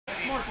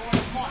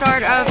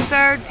Start of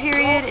third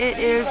period. It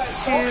is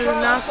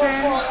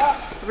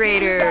 2-0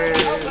 Raiders.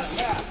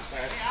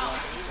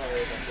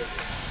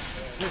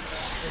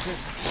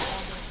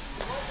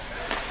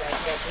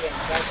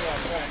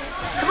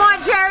 Come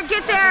on, Jared,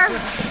 get there.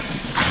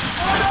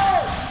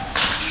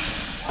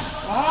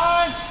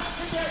 Behind.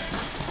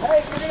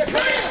 Hey, we're gonna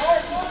come in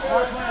hard.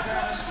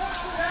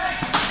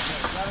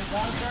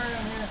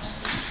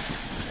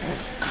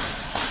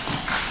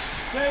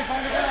 Okay,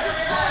 find it out.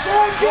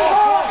 Good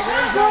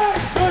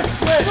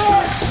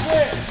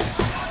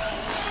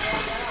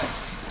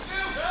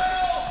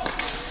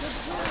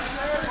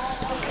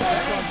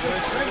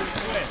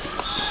switch.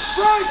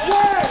 Right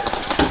way.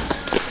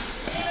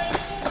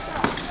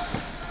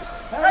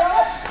 Head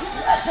up.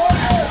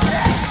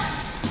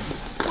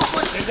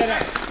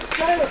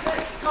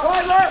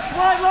 Right left.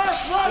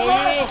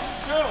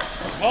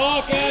 Oh,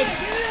 good.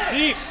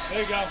 Deep.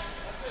 There you go.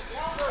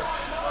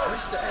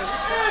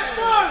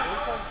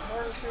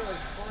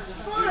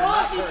 Smart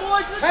hockey,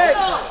 boys.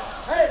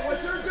 Hey, what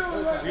you're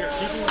doing right now.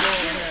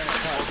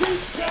 Keep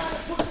trying to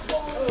put the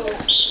ball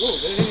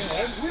in.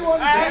 We want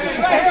to get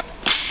it.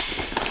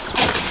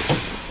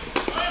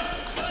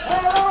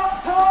 Head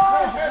up,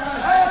 Tom.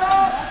 Head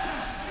up.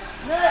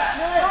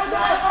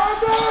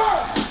 Under.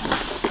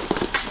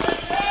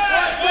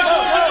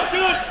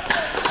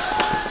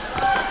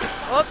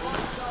 Oops.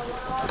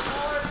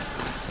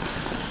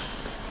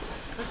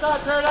 Good shot,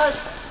 Paradise.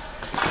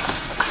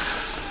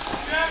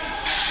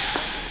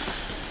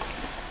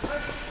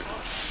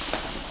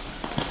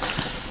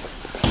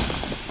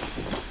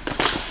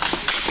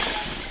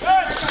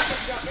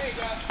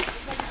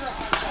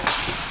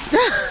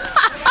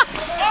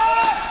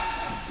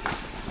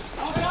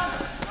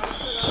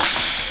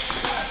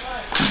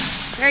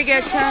 There you go,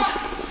 Chad.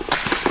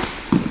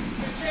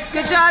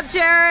 Good job,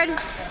 Jared.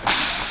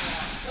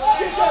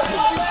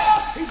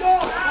 He's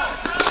on.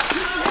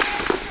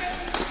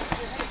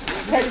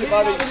 Take it,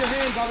 Bobby. In your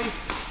hand, Bobby.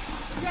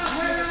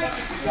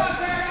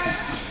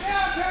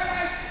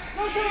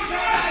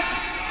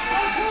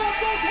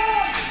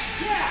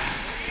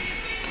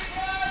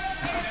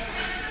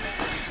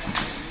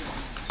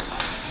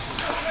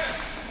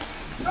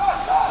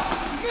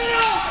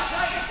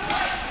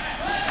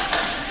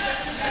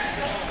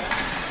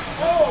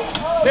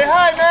 Stay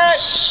high, Matt.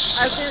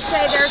 I was going to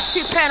say there's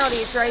 2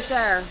 penalties right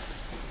there.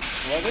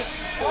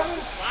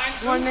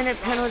 1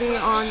 minute penalty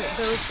on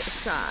both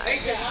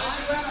sides.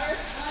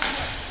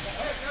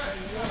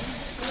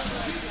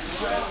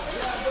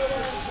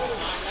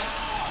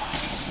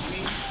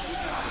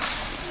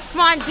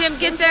 Come on, Jim,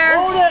 get there.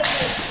 Hold it.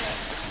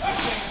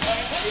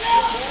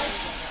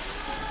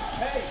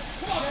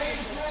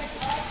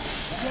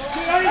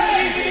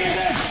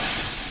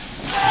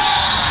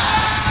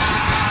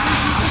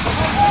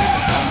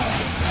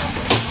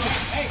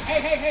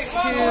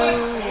 2-1.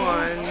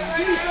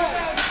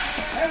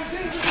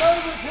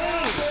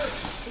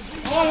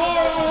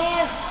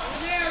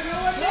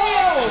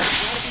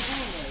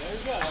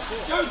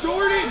 Go,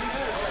 Jordan!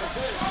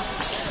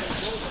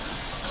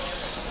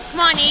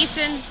 Come on,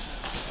 Ethan.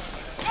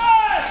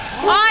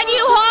 On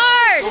you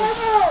hard!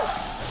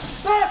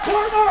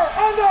 Corner!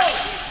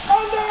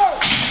 Under!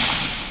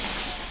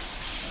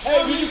 Hey,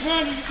 you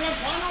can.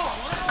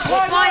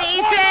 Come on,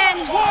 Ethan.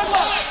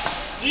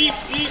 Deep.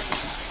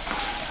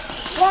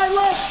 Line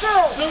left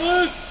still! Still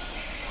loose.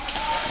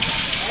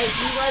 Hey,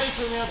 be ready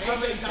for me. I'm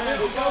coming.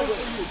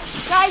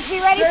 Guys, be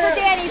ready for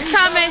Danny's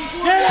coming.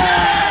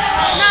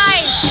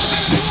 Nice.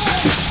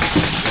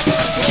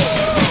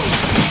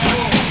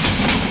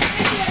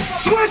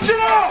 Switch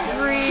it up!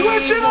 3-1.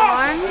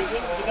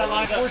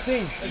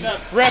 14.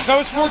 Ref, that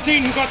was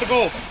 14 who got the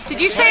goal.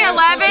 Did you say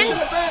 11?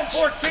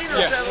 14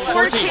 or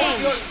 14.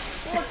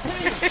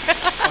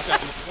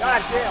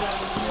 God damn.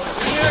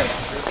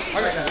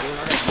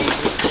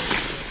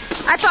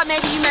 I thought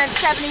maybe you meant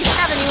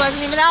 77. He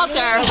wasn't even out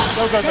there.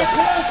 Go.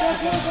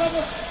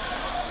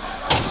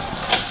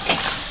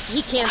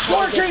 He can't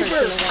tell the difference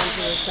in the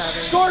 1s and the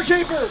 7s.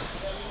 Scorekeeper!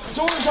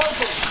 Door's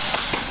open.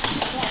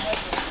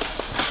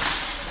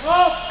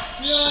 Oh!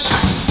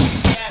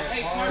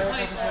 Hey, smart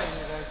play, guys.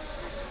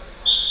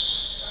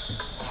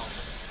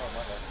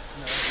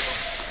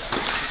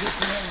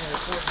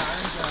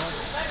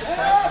 Head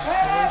up!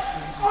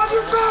 On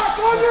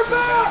your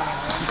back!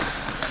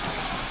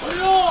 Put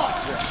it on!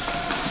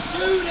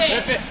 Shoot it!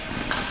 Flip it.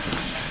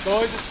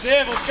 Boys, a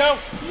sieve. Let's go.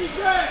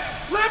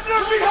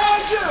 Lipner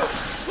behind you!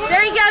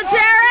 There you go,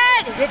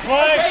 Jared! Good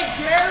play. Hey,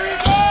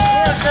 Jared!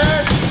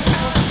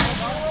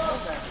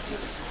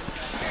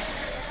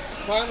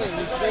 Finally,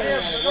 he's staying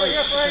on it.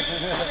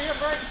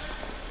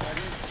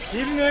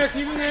 Keep him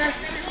there.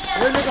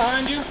 Right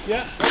behind you.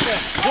 Yeah.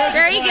 Okay.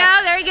 There you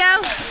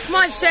go. Come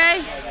on,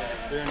 Shay.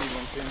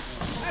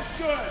 That's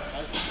good!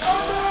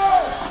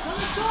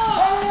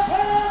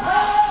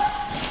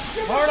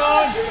 Hard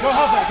on. Go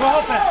help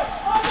it.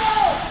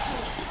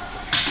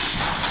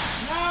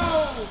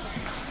 No!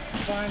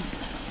 Fine.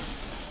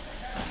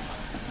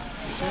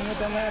 Shouldn't have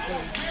done that,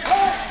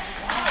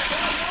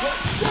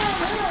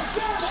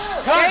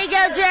 There you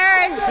go,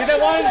 Jared. Get that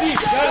line deep.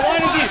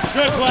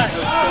 Good play.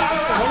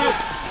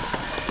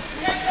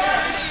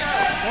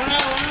 One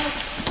out.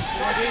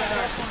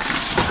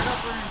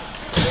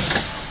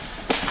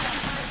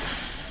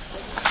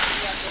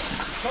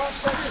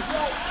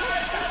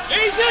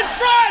 He's in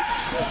front!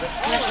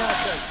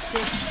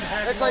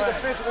 That's like the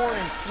 5th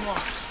warning. Come on.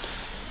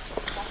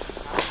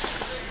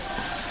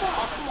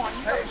 Come on.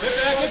 Hey,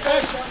 get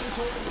back.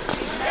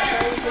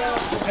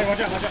 Hey, watch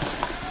out.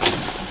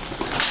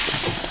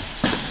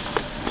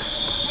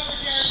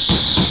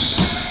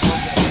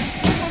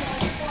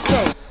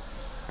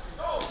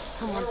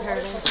 Come on,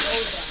 Paradise.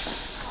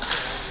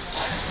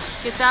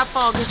 Get that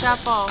ball.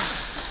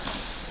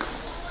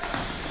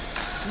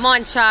 Come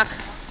on, Chuck.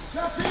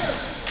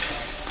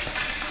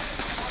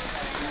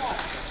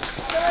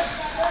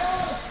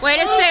 Way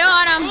to stay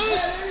on him.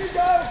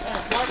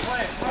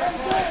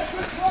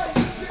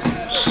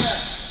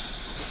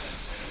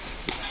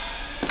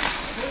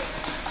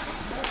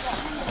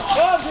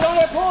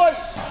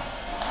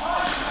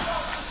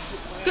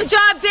 Good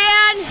job,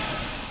 Dan.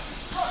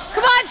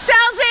 Come on,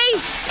 Selzy.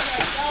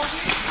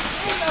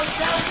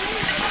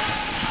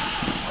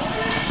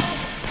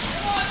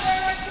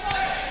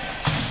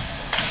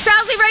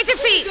 Selzy, right to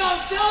feet.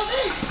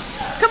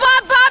 Come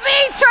on, Bobby.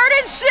 Turn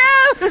and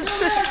shoot.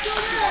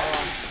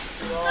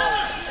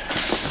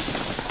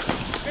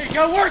 Here you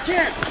go, work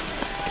it!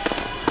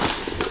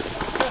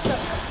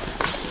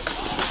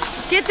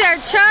 Get there,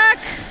 Chuck.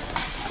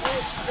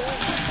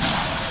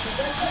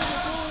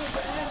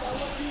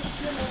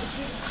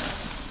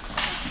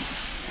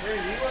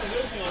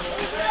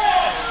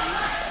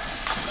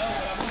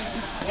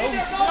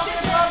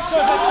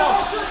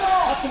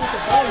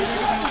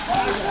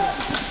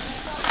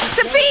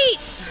 To feet.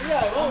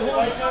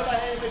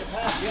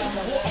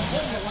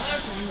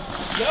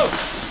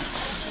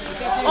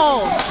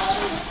 Oh.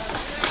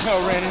 No,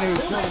 ran into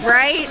his shoulder.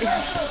 Right?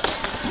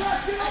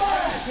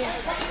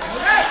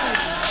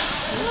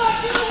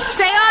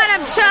 Stay on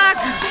him, Chuck.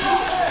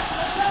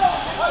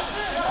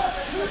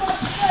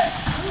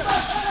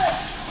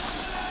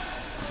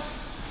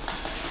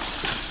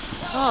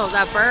 Oh,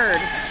 that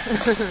bird.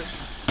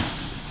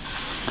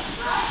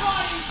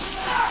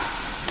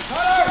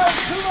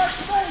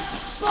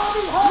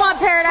 Come on,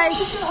 Paradise.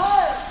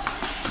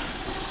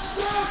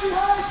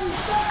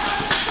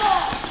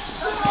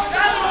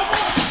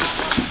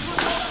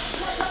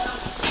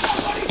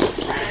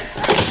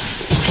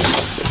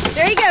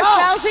 There you go,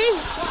 Selzy.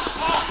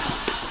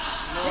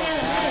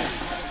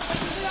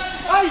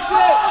 Ice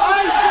it!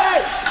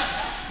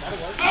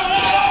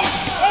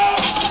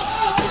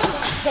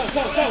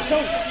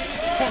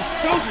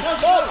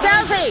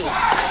 Selzy.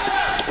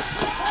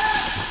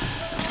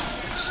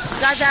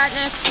 Got that,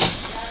 Nick.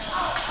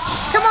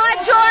 Come on,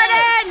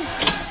 Jordan.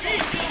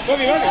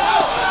 Boogie.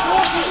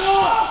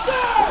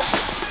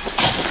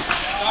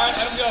 All right,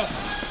 let him go.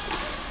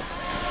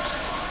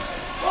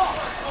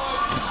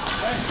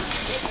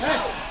 Hey.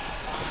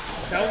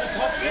 That was a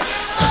tough shit.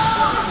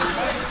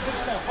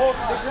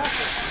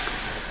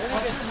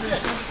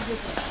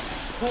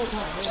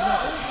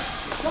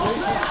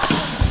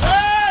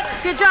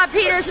 Good job,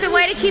 Peterson.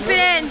 Way to keep it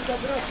in.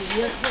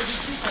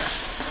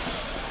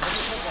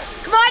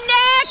 Come on,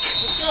 Nick.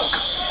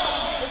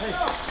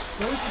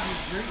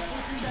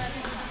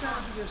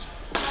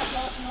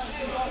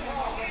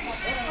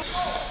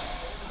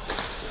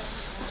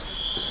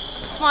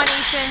 Come on,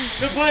 Ethan.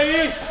 Good play,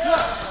 E.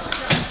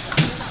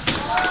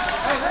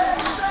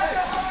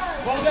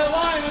 Hold that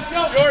line, let's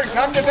go. Jordan,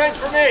 come to bench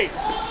for me.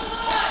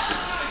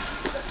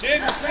 Jim,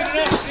 spin it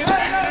up.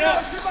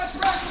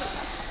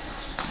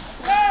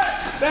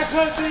 Back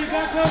close to you. This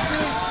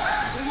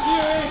is you,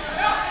 E.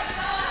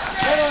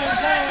 Settle in.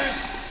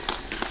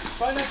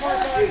 Find that far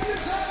side.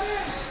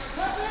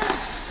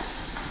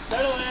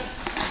 Settle in.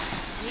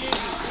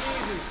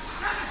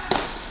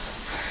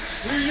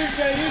 Easy. You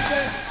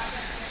say.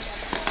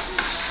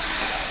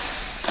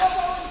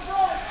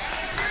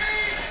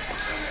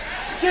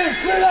 Jim,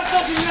 clear that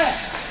fucking net.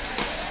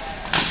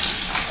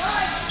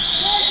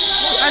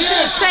 I was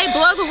going to say,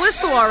 blow the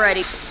whistle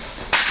already.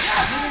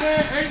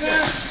 Right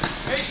there.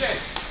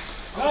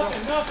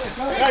 Nothing.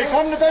 Hey,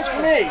 come to bench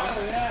for me.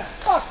 Yeah.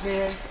 Fuck,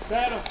 man.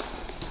 Settle.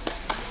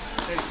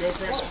 Hey, go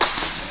for it.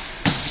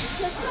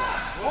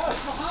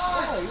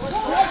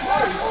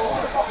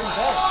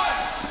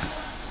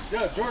 Yo,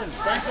 Jordan,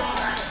 Frank goes.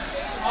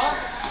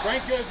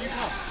 Frank goes, you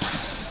come.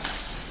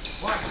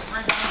 What?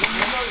 Frank goes,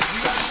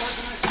 you guys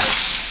working on it?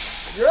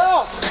 You're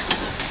out.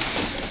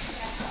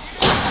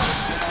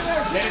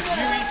 Then it's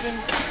you, Ethan,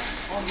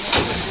 on the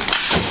other side.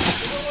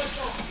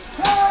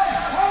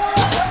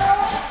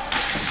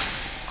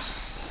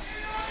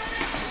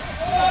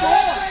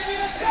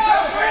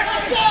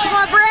 Come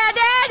on,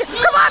 Brandon!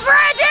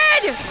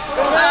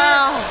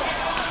 Oh.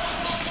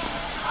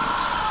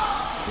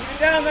 Keep it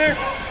down there.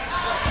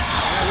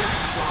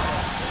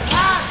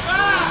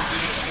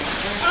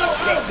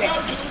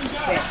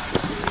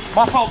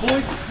 My fault,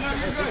 boys.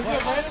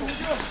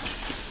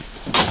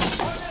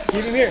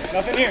 Keep him here.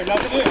 Nothing here.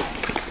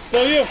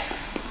 Still you.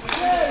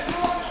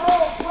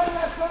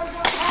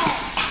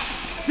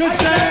 Good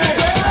save.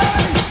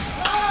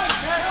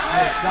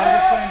 Gotta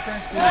get playing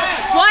French, dude.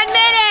 1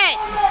 minute.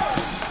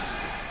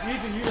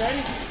 Ethan, you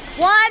ready?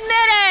 1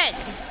 minute.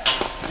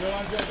 Go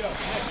on, go.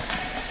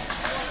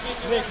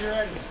 Nick, you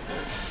ready?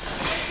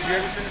 You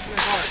ready to finish this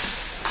hard?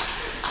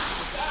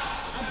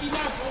 Empty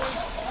now, boys.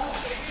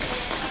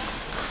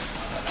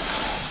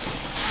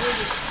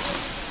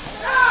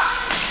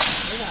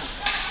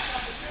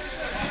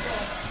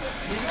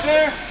 Leave it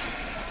there.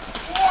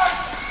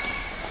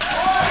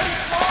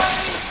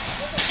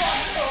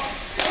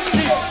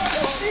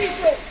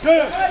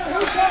 Good.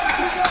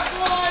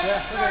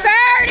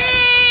 30.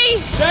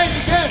 Shane,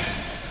 you can.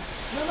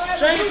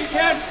 Shane, if you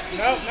can.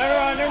 No,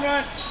 never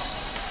mind.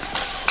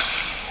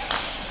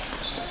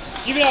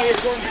 Keep it out here,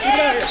 Gordon. Keep it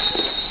out here.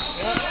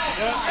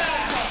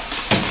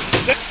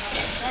 Yeah.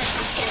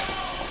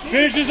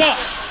 Finish this up.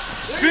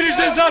 Finish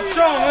this up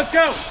strong. Let's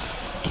go.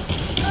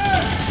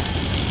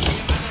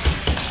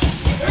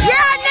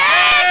 Yeah,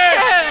 Nick!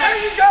 There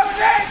you go,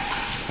 Nick!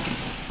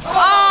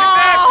 Oh,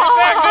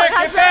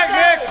 Get back,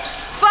 Nick.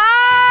 5.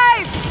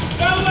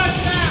 Go let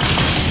that!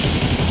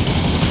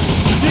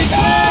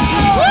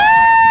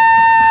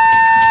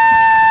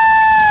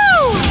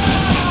 Woo!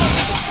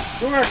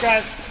 Good work,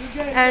 guys.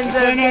 End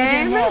of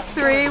game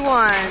 3-1.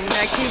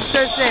 That keeps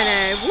us in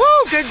it.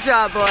 Woo! Good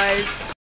job, boys.